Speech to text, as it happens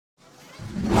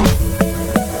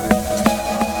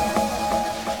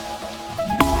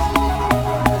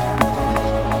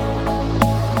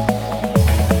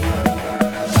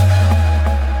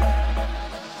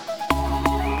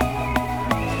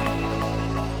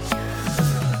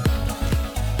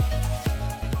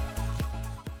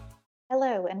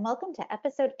welcome to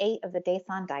episode 8 of the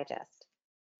DASON Digest.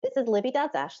 This is Libby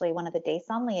Dodds-Ashley, one of the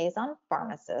DASON liaison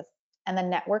pharmacists and the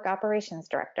network operations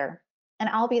director, and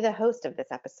I'll be the host of this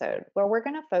episode, where we're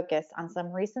going to focus on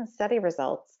some recent study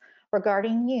results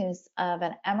regarding use of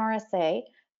an MRSA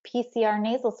PCR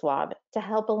nasal swab to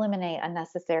help eliminate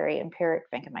unnecessary empiric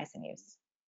vancomycin use.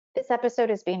 This episode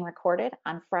is being recorded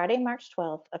on Friday, March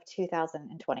 12th of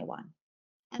 2021.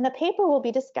 And the paper we'll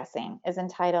be discussing is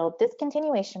entitled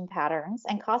Discontinuation Patterns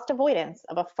and Cost Avoidance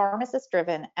of a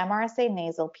Pharmacist-Driven MRSA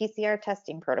Nasal PCR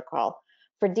Testing Protocol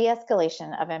for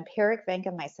De-Escalation of Empiric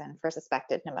Vancomycin for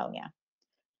Suspected Pneumonia.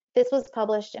 This was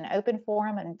published in Open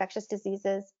Forum on Infectious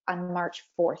Diseases on March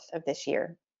 4th of this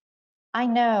year. I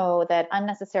know that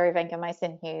unnecessary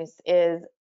vancomycin use is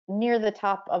near the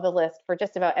top of the list for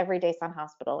just about every DASON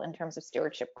hospital in terms of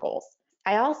stewardship goals.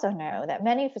 I also know that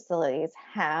many facilities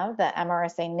have the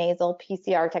MRSA nasal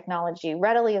PCR technology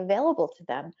readily available to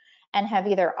them and have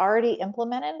either already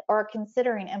implemented or are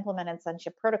considering implementing such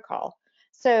a protocol.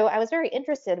 So I was very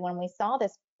interested when we saw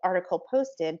this article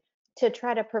posted to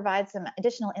try to provide some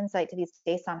additional insight to these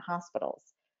DASON hospitals.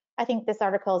 I think this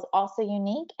article is also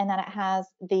unique in that it has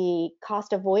the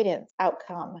cost avoidance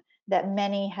outcome that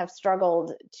many have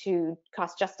struggled to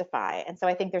cost justify. And so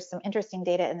I think there's some interesting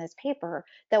data in this paper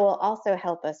that will also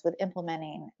help us with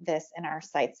implementing this in our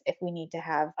sites if we need to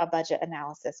have a budget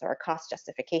analysis or a cost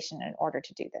justification in order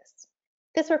to do this.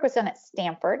 This work was done at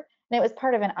Stanford, and it was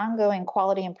part of an ongoing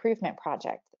quality improvement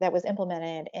project that was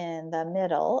implemented in the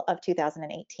middle of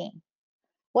 2018.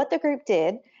 What the group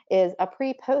did is a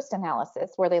pre-post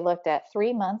analysis where they looked at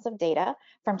 3 months of data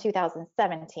from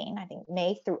 2017, I think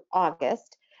May through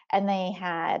August, and they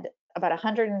had about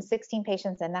 116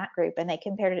 patients in that group, and they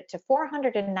compared it to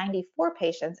 494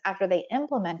 patients after they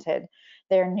implemented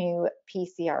their new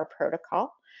PCR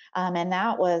protocol. And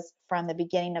that was from the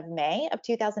beginning of May of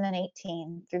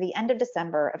 2018 through the end of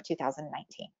December of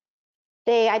 2019.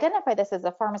 They identify this as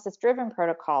a pharmacist-driven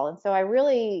protocol, and so I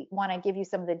really want to give you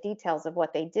some of the details of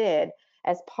what they did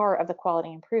as part of the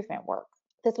quality improvement work.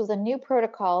 This was a new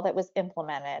protocol that was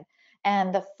implemented,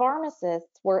 and the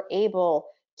pharmacists were able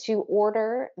to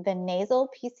order the nasal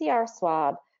PCR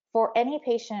swab for any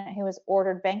patient who was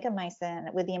ordered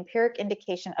vancomycin with the empiric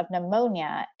indication of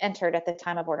pneumonia entered at the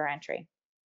time of order entry.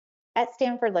 At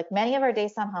Stanford, like many of our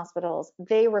DASON hospitals,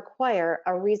 they require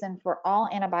a reason for all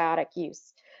antibiotic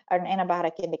use, or an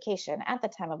antibiotic indication at the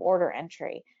time of order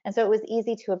entry. And so it was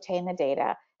easy to obtain the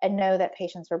data and know that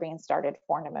patients were being started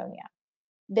for pneumonia.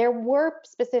 There were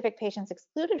specific patients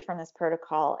excluded from this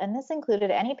protocol, and this included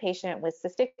any patient with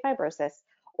cystic fibrosis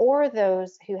or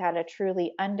those who had a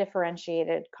truly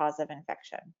undifferentiated cause of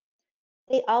infection.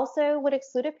 They also would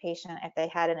exclude a patient if they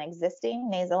had an existing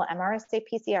nasal MRSA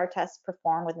PCR test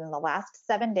performed within the last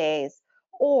 7 days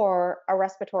or a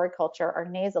respiratory culture or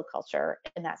nasal culture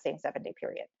in that same 7-day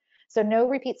period. So no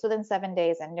repeats within 7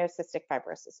 days and no cystic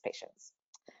fibrosis patients.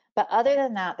 But other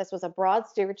than that, this was a broad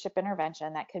stewardship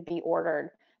intervention that could be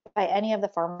ordered by any of the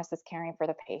pharmacists caring for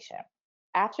the patient.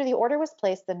 After the order was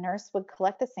placed, the nurse would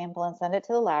collect the sample and send it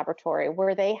to the laboratory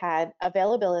where they had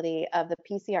availability of the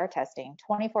PCR testing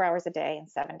 24 hours a day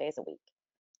and 7 days a week.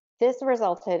 This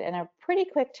resulted in a pretty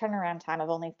quick turnaround time of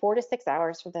only 4 to 6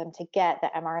 hours for them to get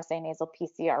the MRSA nasal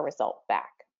PCR result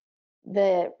back.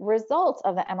 The results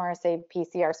of the MRSA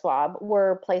PCR swab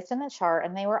were placed in the chart,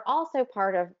 and they were also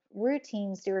part of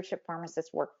routine stewardship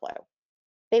pharmacist workflow.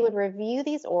 They would review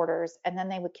these orders, and then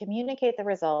they would communicate the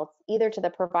results either to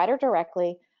the provider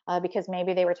directly, because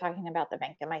maybe they were talking about the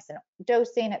vancomycin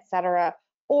dosing, et cetera,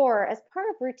 or as part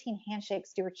of routine handshake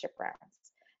stewardship rounds.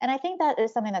 And I think that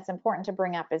is something that's important to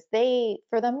bring up, is they,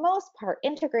 for the most part,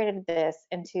 integrated this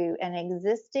into an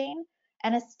existing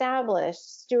and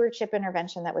established stewardship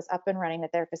intervention that was up and running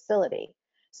at their facility.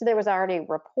 So there was already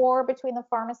rapport between the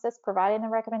pharmacists providing the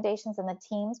recommendations and the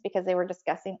teams, because they were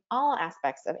discussing all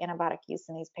aspects of antibiotic use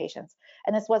in these patients.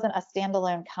 And this wasn't a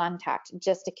standalone contact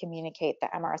just to communicate the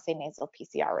MRSA nasal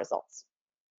PCR results.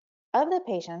 Of the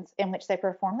patients in which they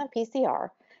performed the PCR,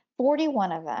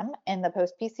 41 of them in the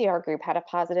post-PCR group had a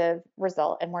positive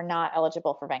result and were not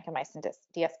eligible for vancomycin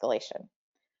de-escalation.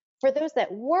 For those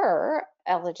that were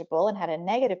eligible and had a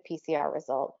negative PCR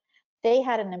result, they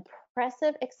had an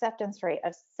impressive acceptance rate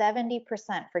of 70%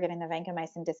 for getting the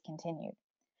vancomycin discontinued.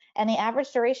 And the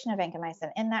average duration of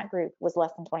vancomycin in that group was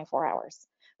less than 24 hours,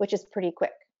 which is pretty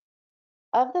quick.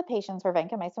 Of the patients where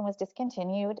vancomycin was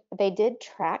discontinued, they did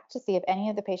track to see if any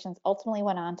of the patients ultimately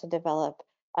went on to develop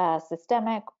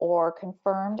systemic or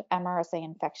confirmed MRSA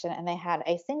infection, and they had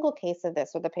a single case of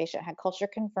this where the patient had culture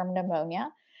confirmed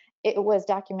pneumonia It was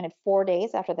documented 4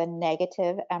 days after the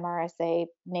negative MRSA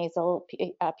nasal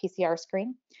PCR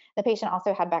screen. The patient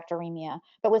also had bacteremia,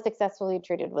 but was successfully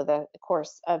treated with a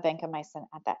course of vancomycin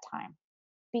at that time.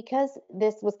 Because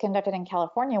this was conducted in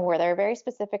California, where there are very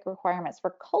specific requirements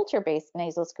for culture-based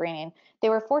nasal screening, they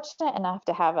were fortunate enough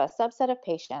to have a subset of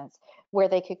patients where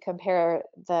they could compare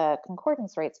the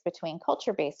concordance rates between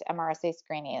culture-based MRSA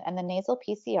screening and the nasal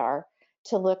PCR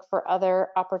to look for other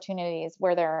opportunities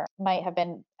where there might have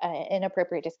been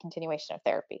inappropriate discontinuation of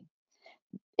therapy.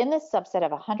 In this subset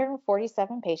of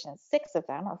 147 patients, 6 of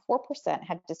them, or 4%,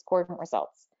 had discordant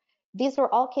results. These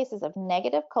were all cases of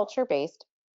negative culture-based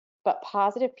but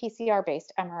positive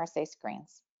PCR-based MRSA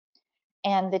screens.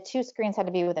 And the 2 screens had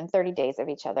to be within 30 days of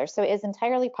each other. So it is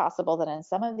entirely possible that in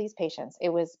some of these patients, it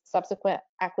was subsequent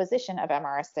acquisition of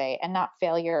MRSA and not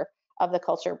failure of the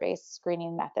culture-based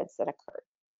screening methods that occurred.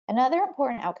 Another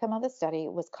important outcome of the study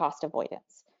was cost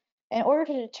avoidance. In order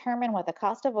to determine what the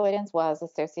cost avoidance was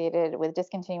associated with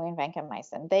discontinuing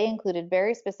vancomycin, they included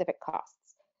very specific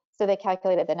costs. So they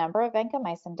calculated the number of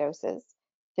vancomycin doses,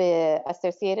 the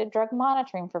associated drug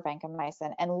monitoring for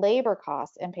vancomycin, and labor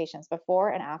costs in patients before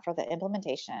and after the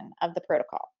implementation of the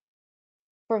protocol.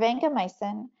 For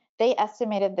vancomycin, they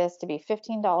estimated this to be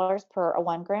 $15 per a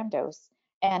 1 gram dose,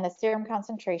 and the serum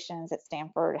concentrations at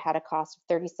Stanford had a cost of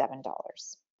 $37.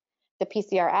 The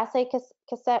PCR assay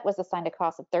cassette was assigned a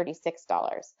cost of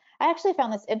 $36. I actually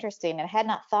found this interesting and had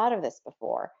not thought of this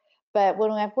before, but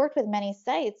when I've worked with many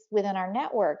sites within our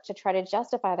network to try to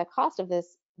justify the cost of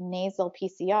this nasal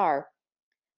PCR,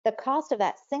 the cost of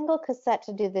that single cassette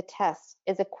to do the test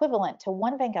is equivalent to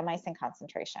 1 vancomycin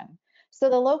concentration. So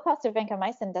the low cost of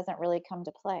vancomycin doesn't really come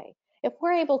to play. If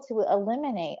we're able to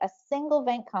eliminate a single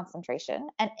vanc concentration,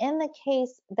 and in the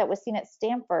case that was seen at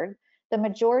Stanford, the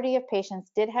majority of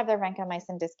patients did have their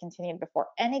vancomycin discontinued before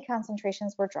any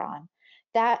concentrations were drawn,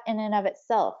 that in and of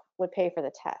itself would pay for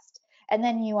the test. And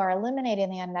then you are eliminating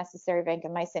the unnecessary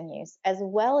vancomycin use, as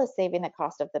well as saving the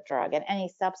cost of the drug and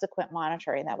any subsequent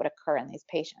monitoring that would occur in these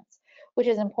patients, which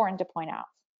is important to point out.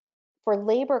 For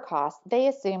labor costs, they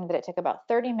assumed that it took about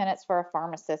 30 minutes for a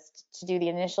pharmacist to do the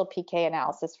initial PK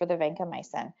analysis for the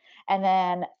vancomycin, and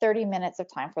then 30 minutes of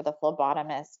time for the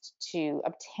phlebotomist to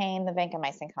obtain the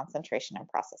vancomycin concentration and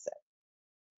process it.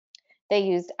 They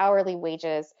used hourly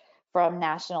wages from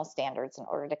national standards in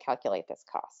order to calculate this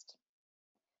cost.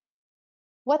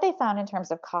 What they found in terms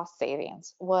of cost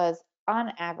savings was,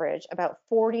 on average, about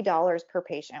 $40 per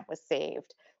patient was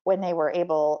saved when they were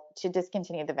able to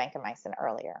discontinue the vancomycin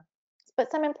earlier. But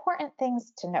some important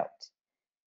things to note.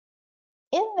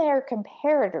 In their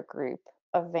comparator group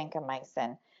of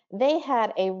vancomycin, they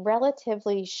had a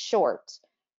relatively short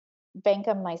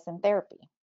vancomycin therapy.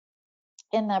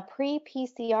 In the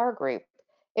pre-PCR group,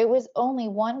 it was only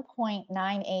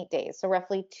 1.98 days, so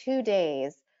roughly 2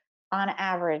 days on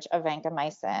average of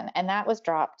vancomycin, and that was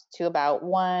dropped to about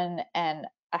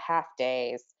 1.5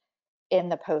 days in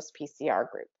the post-PCR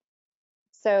group.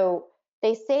 So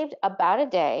they saved about a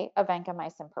day of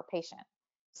vancomycin per patient.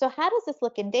 So how does this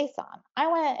look in DASON?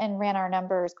 I went and ran our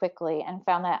numbers quickly and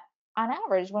found that on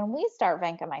average, when we start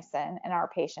vancomycin in our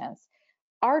patients,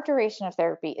 our duration of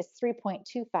therapy is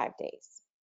 3.25 days.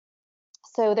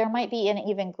 So there might be an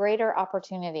even greater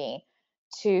opportunity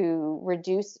to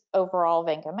reduce overall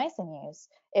vancomycin use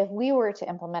if we were to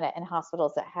implement it in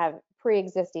hospitals that have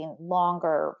pre-existing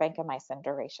longer vancomycin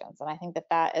durations. And I think that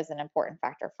that is an important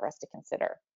factor for us to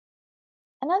consider.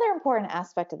 Another important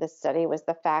aspect of this study was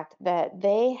the fact that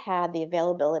they had the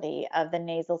availability of the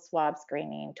nasal swab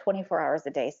screening 24 hours a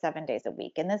day, 7 days a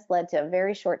week. And this led to a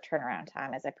very short turnaround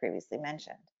time, as I previously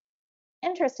mentioned.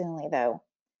 Interestingly, though,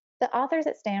 the authors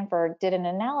at Stanford did an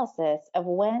analysis of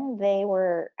when they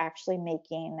were actually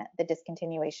making the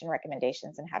discontinuation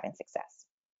recommendations and having success.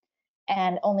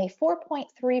 And only 4.3%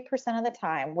 of the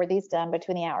time were these done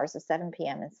between the hours of 7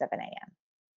 p.m. and 7 a.m.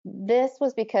 This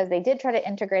was because they did try to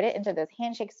integrate it into those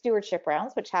handshake stewardship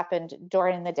rounds, which happened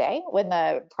during the day when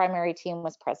the primary team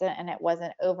was present and it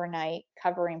wasn't overnight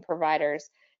covering providers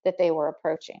that they were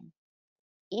approaching.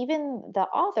 Even the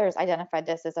authors identified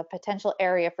this as a potential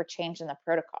area for change in the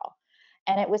protocol.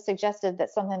 And it was suggested that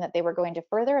something that they were going to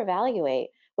further evaluate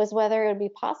was whether it would be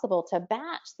possible to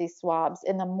batch these swabs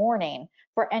in the morning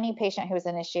for any patient who was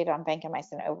initiated on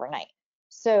vancomycin overnight.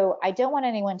 So I don't want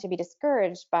anyone to be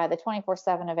discouraged by the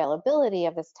 24/7 availability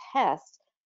of this test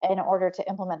in order to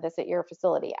implement this at your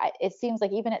facility. It seems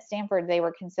like even at Stanford, they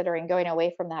were considering going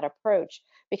away from that approach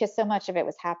because so much of it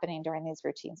was happening during these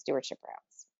routine stewardship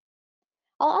rounds.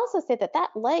 I'll also say that that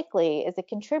likely is a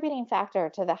contributing factor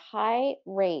to the high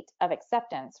rate of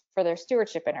acceptance for their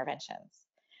stewardship interventions.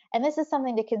 And this is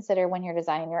something to consider when you're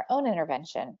designing your own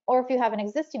intervention, or if you have an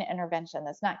existing intervention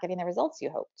that's not getting the results you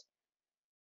hoped.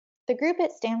 The group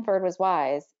at Stanford was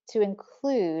wise to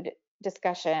include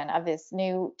discussion of this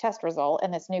new test result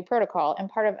and this new protocol and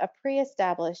part of a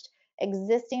pre-established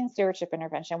existing stewardship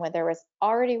intervention where there was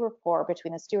already rapport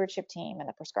between the stewardship team and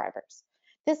the prescribers.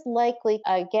 This likely,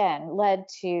 again, led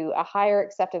to a higher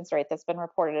acceptance rate that's been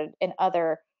reported in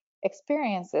other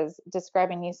experiences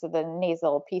describing use of the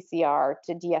nasal PCR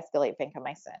to de-escalate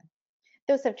vancomycin.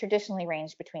 Those have traditionally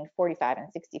ranged between 45 and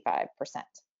 65%.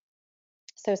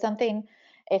 So something,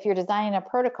 if you're designing a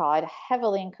protocol, I'd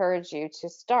heavily encourage you to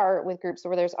start with groups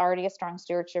where there's already a strong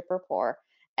stewardship rapport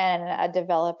and a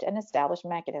developed and established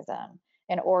mechanism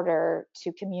in order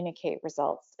to communicate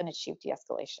results and achieve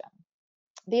de-escalation.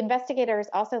 The investigators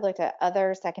also looked at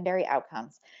other secondary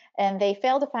outcomes, and they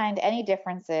failed to find any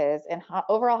differences in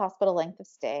overall hospital length of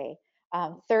stay,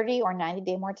 30 or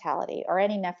 90-day mortality, or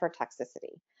any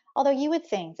nephrotoxicity. Although you would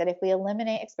think that if we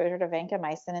eliminate exposure to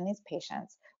vancomycin in these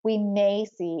patients, we may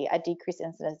see a decreased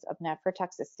incidence of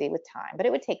nephrotoxicity with time, but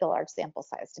it would take a large sample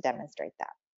size to demonstrate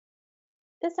that.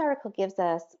 This article gives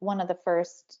us one of the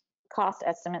first cost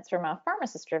estimates from a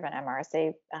pharmacist-driven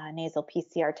MRSA nasal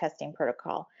PCR testing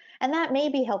protocol, and that may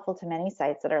be helpful to many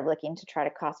sites that are looking to try to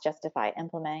cost justify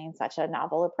implementing such a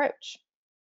novel approach.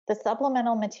 The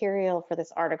supplemental material for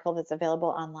this article that's available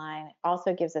online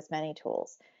also gives us many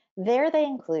tools. There they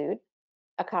include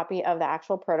a copy of the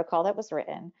actual protocol that was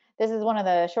written. This is one of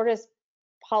the shortest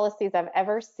policies I've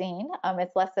ever seen.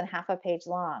 It's less than half a page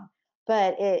long,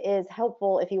 but it is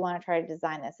helpful if you want to try to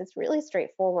design this. It's really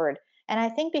straightforward. And I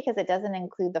think because it doesn't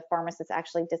include the pharmacist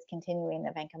actually discontinuing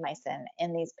the vancomycin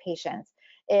in these patients,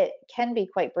 it can be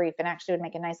quite brief and actually would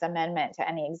make a nice amendment to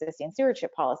any existing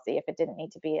stewardship policy if it didn't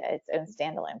need to be its own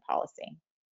standalone policy.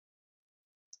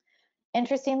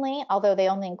 Interestingly, although they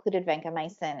only included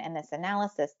vancomycin in this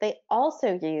analysis, they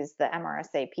also used the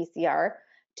MRSA PCR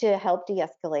to help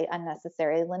de-escalate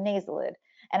unnecessary linezolid.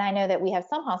 And I know that we have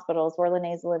some hospitals where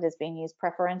linezolid is being used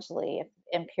preferentially if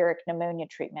empiric pneumonia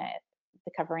treatment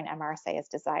covering MRSA is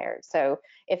desired. So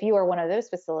if you are one of those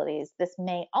facilities, this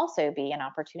may also be an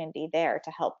opportunity there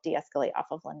to help de-escalate off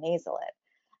of linezolid.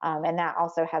 And that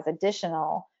also has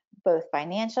additional both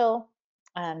financial,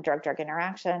 drug-drug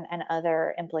interaction, and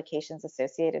other implications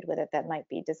associated with it that might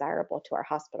be desirable to our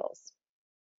hospitals.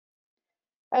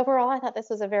 Overall, I thought this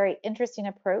was a very interesting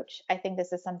approach. I think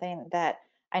this is something that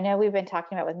I know we've been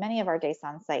talking about with many of our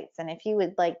DASON sites. And if you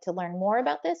would like to learn more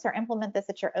about this or implement this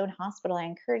at your own hospital, I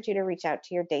encourage you to reach out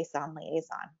to your DASON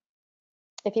liaison.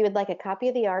 If you would like a copy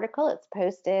of the article, it's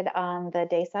posted on the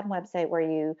DASON website where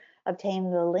you obtain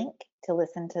the link to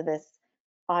listen to this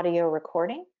audio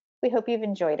recording. We hope you've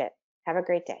enjoyed it. Have a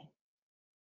great day.